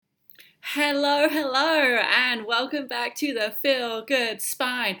Hello, and welcome back to the Feel Good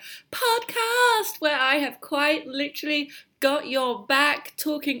Spine podcast, where I have quite literally got your back,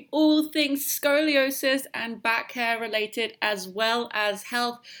 talking all things scoliosis and back hair related, as well as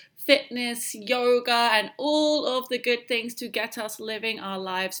health, fitness, yoga, and all of the good things to get us living our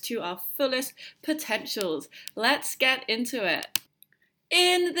lives to our fullest potentials. Let's get into it.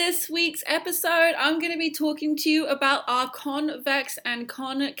 In this week's episode, I'm going to be talking to you about our convex and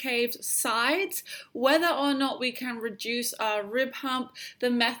concave sides, whether or not we can reduce our rib hump, the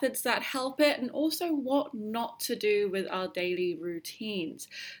methods that help it, and also what not to do with our daily routines.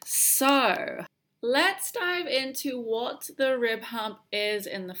 So, let's dive into what the rib hump is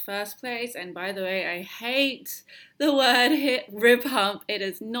in the first place. And by the way, I hate the word rib hump. It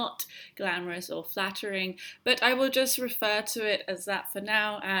is not glamorous or flattering, but I will just refer to it as that for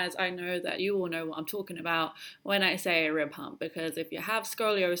now, as I know that you all know what I'm talking about when I say a rib hump, because if you have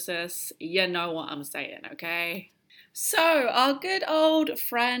scoliosis, you know what I'm saying, okay? So, our good old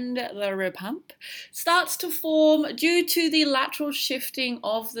friend, the rib hump, starts to form due to the lateral shifting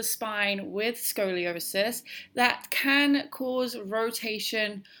of the spine with scoliosis that can cause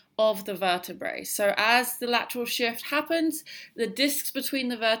rotation of the vertebrae. So as the lateral shift happens, the discs between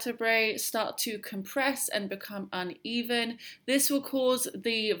the vertebrae start to compress and become uneven. This will cause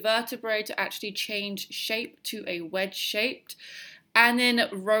the vertebrae to actually change shape to a wedge shaped and then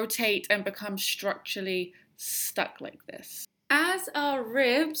rotate and become structurally stuck like this. As our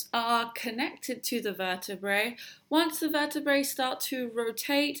ribs are connected to the vertebrae, once the vertebrae start to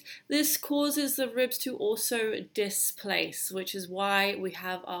rotate, this causes the ribs to also displace, which is why we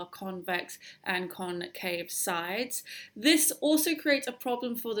have our convex and concave sides. This also creates a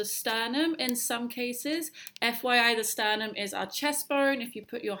problem for the sternum in some cases. FYI, the sternum is our chest bone. If you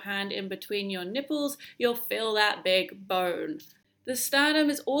put your hand in between your nipples, you'll feel that big bone. The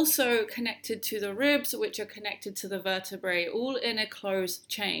sternum is also connected to the ribs, which are connected to the vertebrae, all in a closed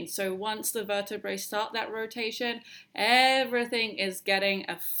chain. So once the vertebrae start that rotation, everything is getting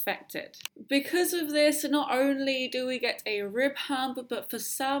affected. Because of this, not only do we get a rib hump, but for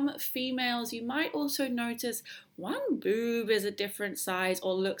some females, you might also notice one boob is a different size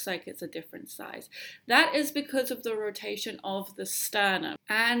or looks like it's a different size. That is because of the rotation of the sternum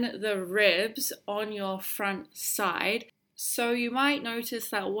and the ribs on your front side. So you might notice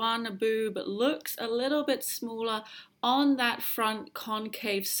that one boob looks a little bit smaller on that front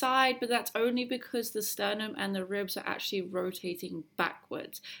concave side, but that's only because the sternum and the ribs are actually rotating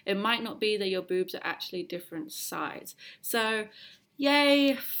backwards. It might not be that your boobs are actually different size. So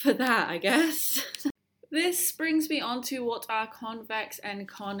yay for that, I guess. This brings me on to what our convex and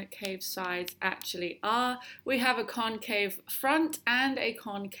concave sides actually are. We have a concave front and a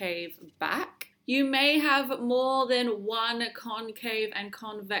concave back. You may have more than one concave and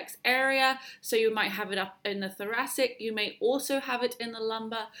convex area, so you might have it up in the thoracic, you may also have it in the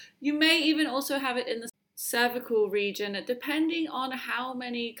lumbar, you may even also have it in the cervical region, depending on how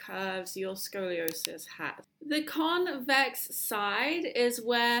many curves your scoliosis has. The convex side is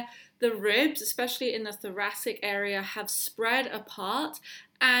where the ribs, especially in the thoracic area, have spread apart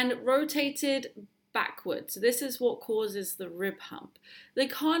and rotated backwards. This is what causes the rib hump. The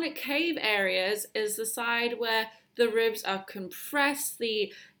concave areas is the side where the ribs are compressed,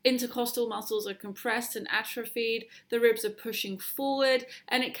 the intercostal muscles are compressed and atrophied, the ribs are pushing forward,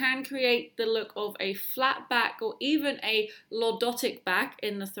 and it can create the look of a flat back or even a lordotic back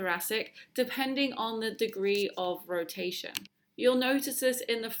in the thoracic, depending on the degree of rotation. You'll notice this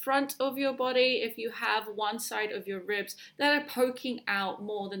in the front of your body if you have one side of your ribs that are poking out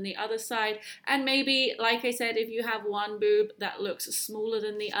more than the other side. And maybe, like I said, if you have one boob that looks smaller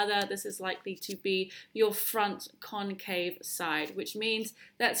than the other, this is likely to be your front concave side, which means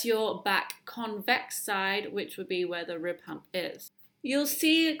that's your back convex side, which would be where the rib hump is. You'll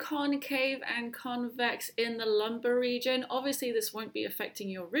see concave and convex in the lumbar region. Obviously, this won't be affecting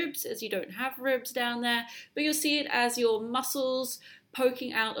your ribs as you don't have ribs down there, but you'll see it as your muscles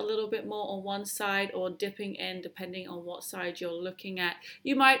poking out a little bit more on one side or dipping in depending on what side you're looking at.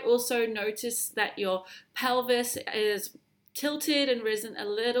 You might also notice that your pelvis is tilted and risen a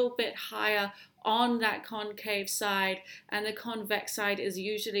little bit higher on that concave side, and the convex side is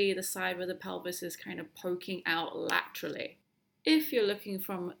usually the side where the pelvis is kind of poking out laterally. If you're looking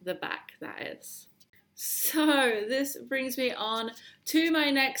from the back, that is. So this brings me on to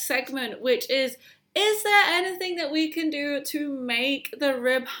my next segment, which is there anything that we can do to make the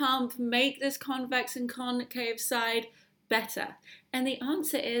rib hump, make this convex and concave side better? And the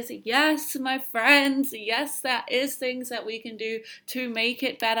answer is yes, my friends. Yes, that is things that we can do to make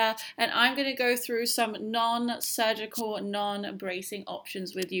it better. And I'm going to go through some non-surgical, non-bracing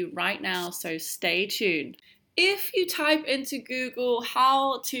options with you right now. So stay tuned. If you type into Google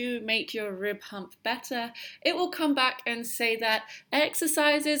how to make your rib hump better, it will come back and say that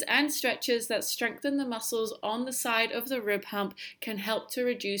exercises and stretches that strengthen the muscles on the side of the rib hump can help to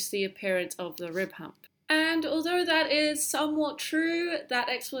reduce the appearance of the rib hump. And although that is somewhat true, that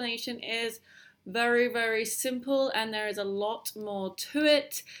explanation is very, very simple, and there is a lot more to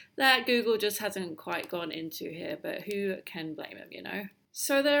it that Google just hasn't quite gone into here, but who can blame him, you know?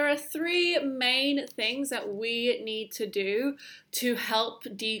 So there are three main things that we need to do to help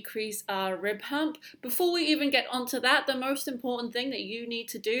decrease our rib hump. Before we even get onto that, the most important thing that you need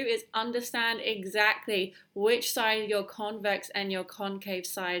to do is understand exactly which side your convex and your concave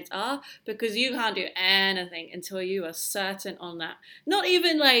sides are, because you can't do anything until you are certain on that. Not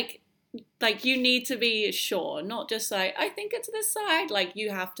even like you need to be sure, not just like, I think it's this side. Like, you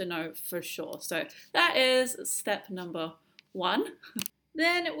have to know for sure. So that is step number one.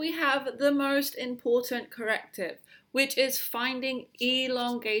 Then we have the most important corrective, which is finding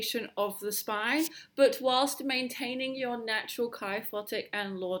elongation of the spine, but whilst maintaining your natural kyphotic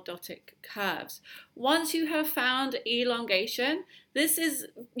and lordotic curves. Once you have found elongation,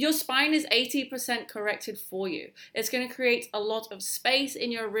 your spine is 80% corrected for you. It's going to create a lot of space in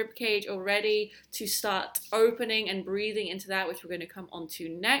your rib cage already to start opening and breathing into that, which we're going to come on to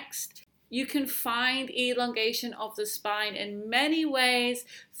next. You can find elongation of the spine in many ways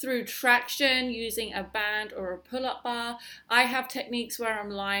through traction using a band or a pull-up bar. I have techniques where I'm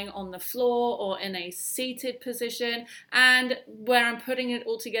lying on the floor or in a seated position, and where I'm putting it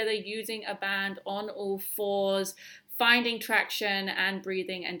all together using a band on all fours, finding traction and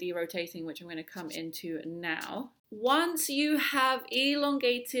breathing and derotating, which I'm going to come into now. Once you have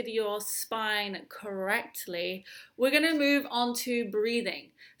elongated your spine correctly, we're going to move on to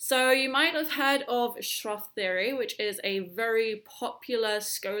breathing. So you might have heard of Schroth theory, which is a very popular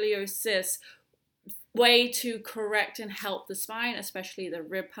scoliosis way to correct and help the spine, especially the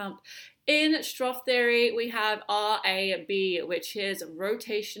rib hump. In Schroth theory, we have RAB, which is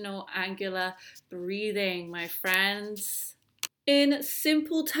rotational angular breathing, my friends. In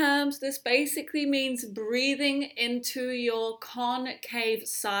simple terms, this basically means breathing into your concave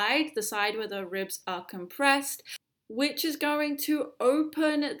side, the side where the ribs are compressed, which is going to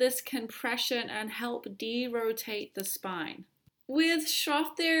open this compression and help derotate the spine. With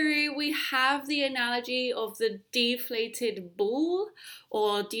Schroth theory, we have the analogy of the deflated ball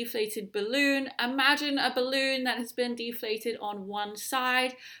or deflated balloon. Imagine a balloon that has been deflated on one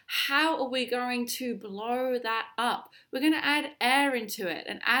side. How are we going to blow that up? We're going to add air into it,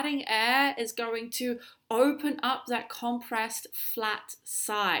 and adding air is going to open up that compressed flat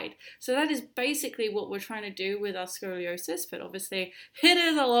side. So that is basically what we're trying to do with our scoliosis, but obviously it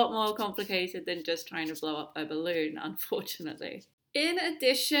is a lot more complicated than just trying to blow up a balloon, unfortunately. In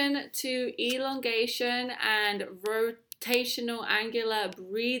addition to elongation and rotational angular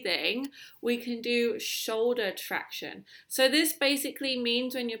breathing, we can do shoulder traction. So this basically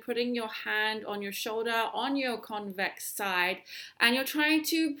means when you're putting your hand on your shoulder on your convex side and you're trying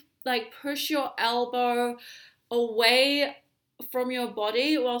to push your elbow away from your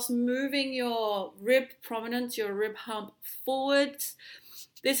body whilst moving your rib prominence, your rib hump forwards.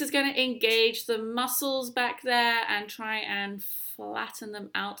 This is going to engage the muscles back there and try and flatten them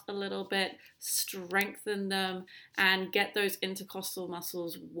out a little bit, strengthen them, and get those intercostal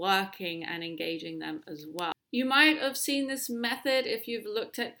muscles working and engaging them as well. You might have seen this method if you've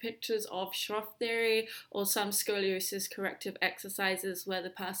looked at pictures of Schroth theory or some scoliosis corrective exercises where the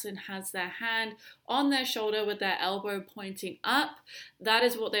person has their hand on their shoulder with their elbow pointing up. That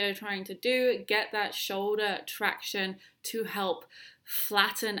is what they're trying to do, get that shoulder traction to help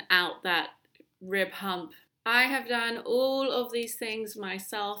flatten out that rib hump. I have done all of these things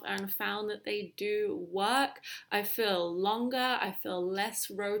myself and found that they do work. I feel longer, I feel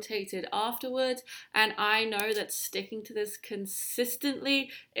less rotated afterwards, and I know that sticking to this consistently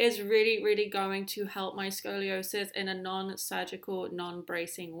is really, really going to help my scoliosis in a non-surgical,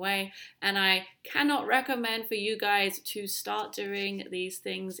 non-bracing way. And I cannot recommend for you guys to start doing these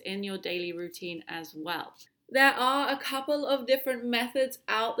things in your daily routine as well. There are a couple of different methods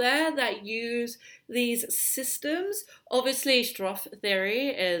out there that use these systems. Obviously, Stroth theory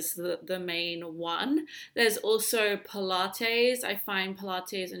is the main one. There's also Pilates. I find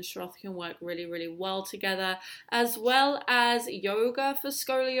Pilates and Stroth can work really, really well together, as well as yoga for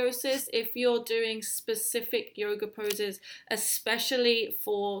scoliosis. If you're doing specific yoga poses, especially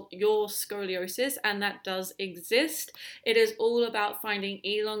for your scoliosis, and that does exist, it is all about finding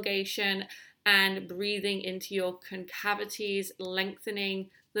elongation and breathing into your concavities, lengthening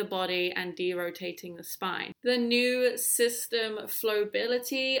the body and derotating the spine. The new system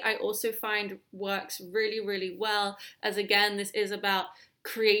Flowbility I also find works really, really well, as again, this is about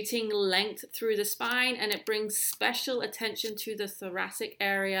creating length through the spine, and it brings special attention to the thoracic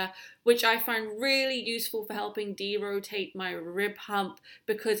area, which I find really useful for helping derotate my rib hump,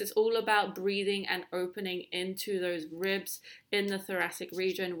 because it's all about breathing and opening into those ribs in the thoracic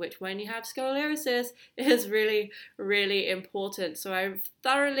region, which when you have scoliosis is really, really important. So I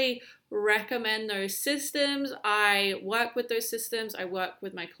thoroughly recommend those systems. I work with those systems. I work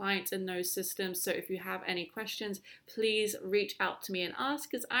with my clients in those systems. So if you have any questions, please reach out to me and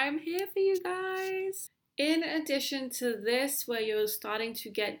ask, because I'm here for you guys. In addition to this, where you're starting to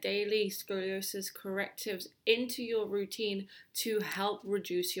get daily scoliosis correctives into your routine to help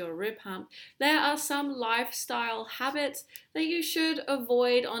reduce your rib hump, there are some lifestyle habits that you should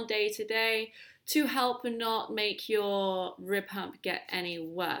avoid on day to day to help not make your rib hump get any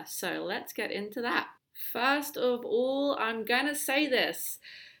worse. So let's get into that. First of all, I'm gonna say this.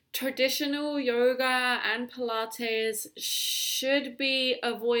 Traditional yoga and Pilates should be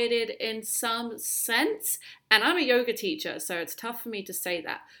avoided in some sense. And I'm a yoga teacher, so it's tough for me to say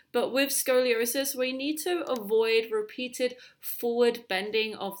that. But with scoliosis, we need to avoid repeated forward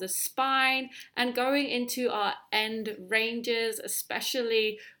bending of the spine and going into our end ranges,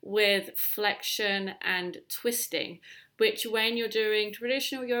 especially with flexion and twisting, which when you're doing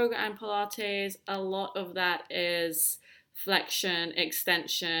traditional yoga and Pilates, a lot of that is flexion,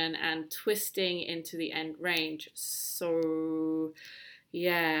 extension, and twisting into the end range. So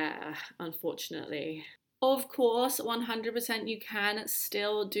yeah, unfortunately. Of course, 100% you can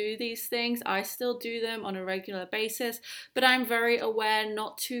still do these things. I still do them on a regular basis, but I'm very aware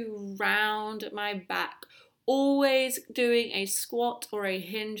not to round my back. Always doing a squat or a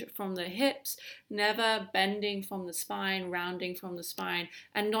hinge from the hips, never bending from the spine, rounding from the spine,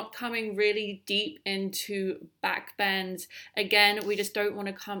 and not coming really deep into back bends. Again, we just don't want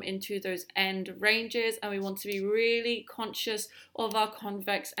to come into those end ranges, and we want to be really conscious of our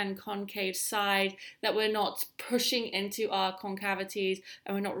convex and concave side, that we're not pushing into our concavities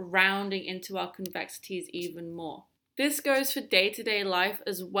and we're not rounding into our convexities even more. This goes for day-to-day life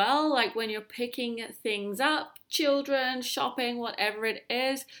as well, like when you're picking things up, children, shopping, whatever it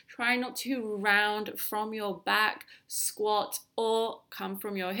is, try not to round from your back, squat, or come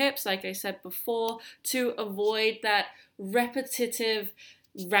from your hips, like I said before, to avoid that repetitive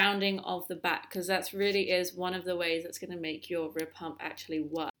rounding of the back, because that really is one of the ways that's going to make your rib hump actually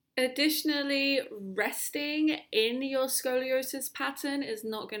work. Additionally, resting in your scoliosis pattern is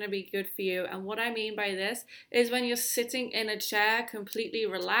not going to be good for you. And what I mean by this is when you're sitting in a chair completely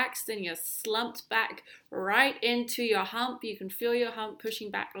relaxed and you're slumped back right into your hump. You can feel your hump pushing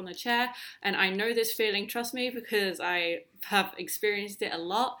back on the chair. And I know this feeling, trust me, because I have experienced it a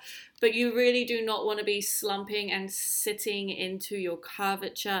lot. But you really do not want to be slumping and sitting into your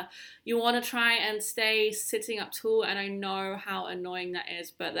curvature. You want to try and stay sitting up tall, and I know how annoying that is,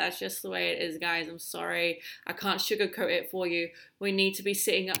 but that's just the way it is, guys. I'm sorry. I can't sugarcoat it for you. We need to be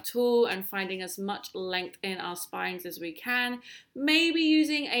sitting up tall and finding as much length in our spines as we can. Maybe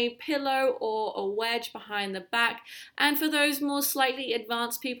using a pillow or a wedge behind the back. And for those more slightly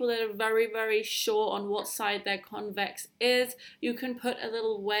advanced people that are very, very sure on what side their convex is, you can put a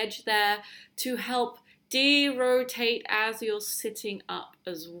little wedge there to help derotate as you're sitting up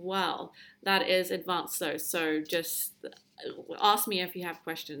as well. That is advanced though, so just ask me if you have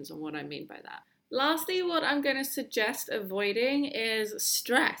questions on what I mean by that. Lastly, what I'm going to suggest avoiding is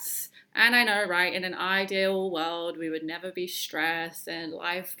stress. And I know, right, in an ideal world, we would never be stressed and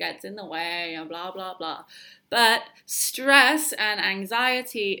life gets in the way and blah, blah, blah. But stress and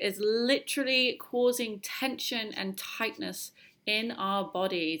anxiety is literally causing tension and tightness in our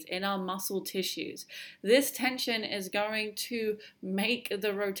bodies, in our muscle tissues. This tension is going to make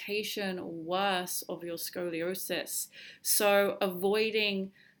the rotation worse of your scoliosis. So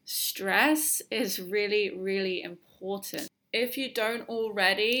avoiding stress is really, really important. If you don't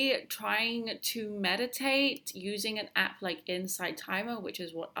already, trying to meditate using an app like Insight Timer, which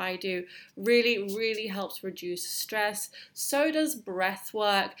is what I do, really helps reduce stress. So does breath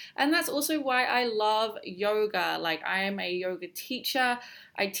work. And that's also why I love yoga. Like, I am a yoga teacher.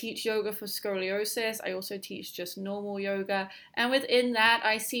 I teach yoga for scoliosis. I also teach just normal yoga. And within that,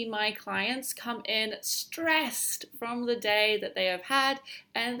 I see my clients come in stressed from the day that they have had,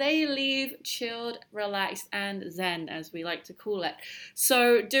 and they leave chilled, relaxed, and zen, as we like to call it.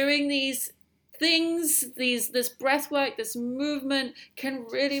 So doing these things, this breath work, this movement can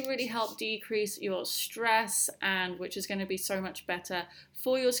really help decrease your stress, and which is going to be so much better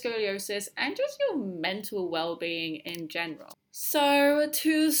for your scoliosis and just your mental well-being in general. So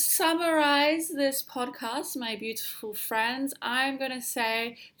to summarize this podcast, my beautiful friends, I'm going to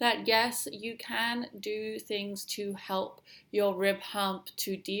say that yes, you can do things to help your rib hump,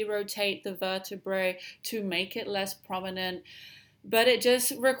 to derotate the vertebrae, to make it less prominent. But it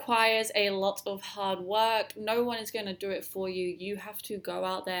just requires a lot of hard work. No one is going to do it for you. You have to go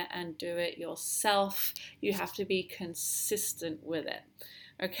out there and do it yourself. You have to be consistent with it.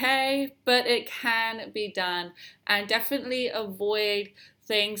 Okay? But it can be done. And definitely avoid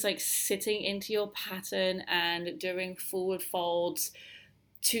things like sitting into your pattern and doing forward folds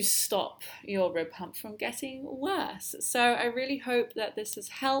to stop your rib hump from getting worse. So I really hope that this has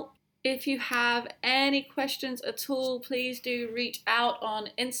helped. If you have any questions at all, please do reach out on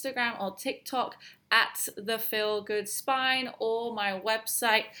Instagram or TikTok at the Feel Good Spine, or my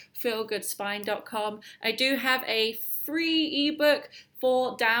website feelgoodspine.com. I do have a free ebook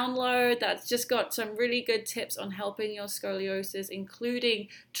for download that's just got some really good tips on helping your scoliosis, including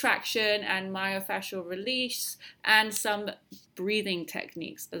traction and myofascial release and some breathing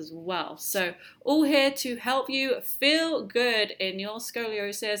techniques as well. So all here to help you feel good in your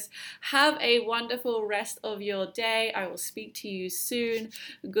scoliosis. Have a wonderful rest of your day. I will speak to you soon.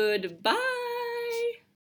 Goodbye.